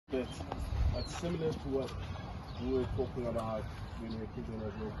it's similar to what we were talking about when we were kids when I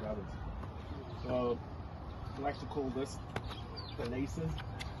was little brothers. So I like to call this the laces.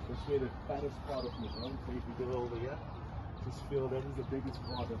 That's where the fattest part of your bone. So if you go over here, just feel that is the biggest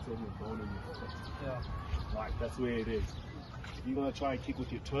part that's in your bone in your foot. Yeah. Like that's where it is. If you're gonna try and kick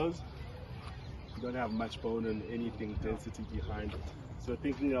with your toes, you don't have much bone and anything density behind it. So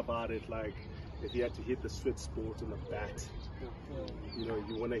thinking about it like if you had to hit the sweet spot on the bat, you know,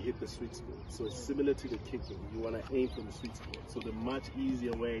 you want to hit the sweet spot. So it's similar to the kicking. You want to aim for the sweet spot. So the much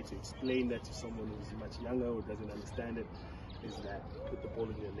easier way to explain that to someone who's much younger or doesn't understand it is that put the ball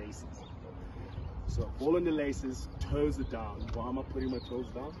in your laces. So ball in the laces, toes are down. Why am I putting my toes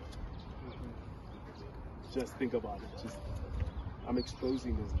down? Just think about it. Just I'm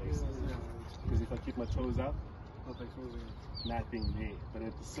exposing those laces. Because if I keep my toes up, nothing there. But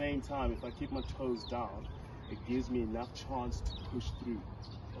at the same time, if I keep my toes down, it gives me enough chance to push through.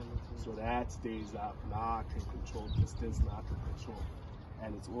 So that stays up. Now I can control distance, now I can control.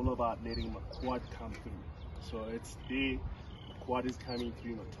 And it's all about letting my quad come through. So it's there, the quad is coming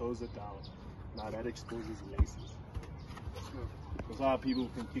through, my toes are down. Now that exposes laces. Because a lot of people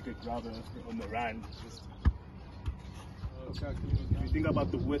can kick a grabber on the run. If you think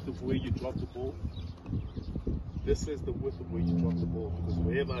about the width of where you drop the ball, this is the width of where you drop the ball, because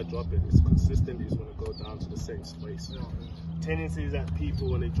wherever I drop it, it's consistently going to go down to the same space. Tendency is that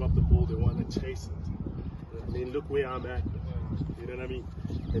people, when they drop the ball, they want to chase it. I mean, look where I'm at. You know what I mean?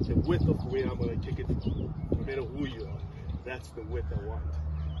 At the width of where I'm going to kick it from, no matter who you are, that's the width I want,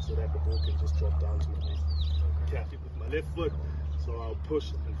 so that the ball can just drop down to my left. Okay, I kick with my left foot, so I'll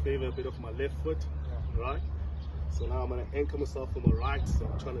push and favor a bit of my left foot, right? So now I'm going to anchor myself on my right, so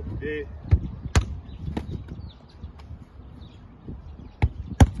I'm trying to be there.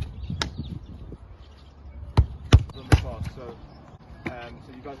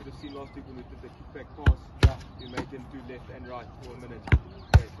 So you guys would have seen last week when we did the kickback pass, you made them do left and right for a minute.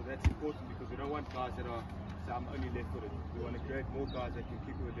 Okay, so that's important because we don't want guys that are, say, I'm only left footed. We want to create more guys that can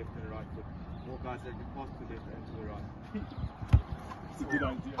kick with the left and the right foot, more guys that can pass to the left and to the right. It's a good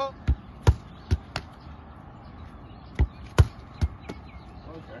idea.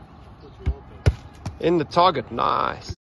 Okay. In the target, nice.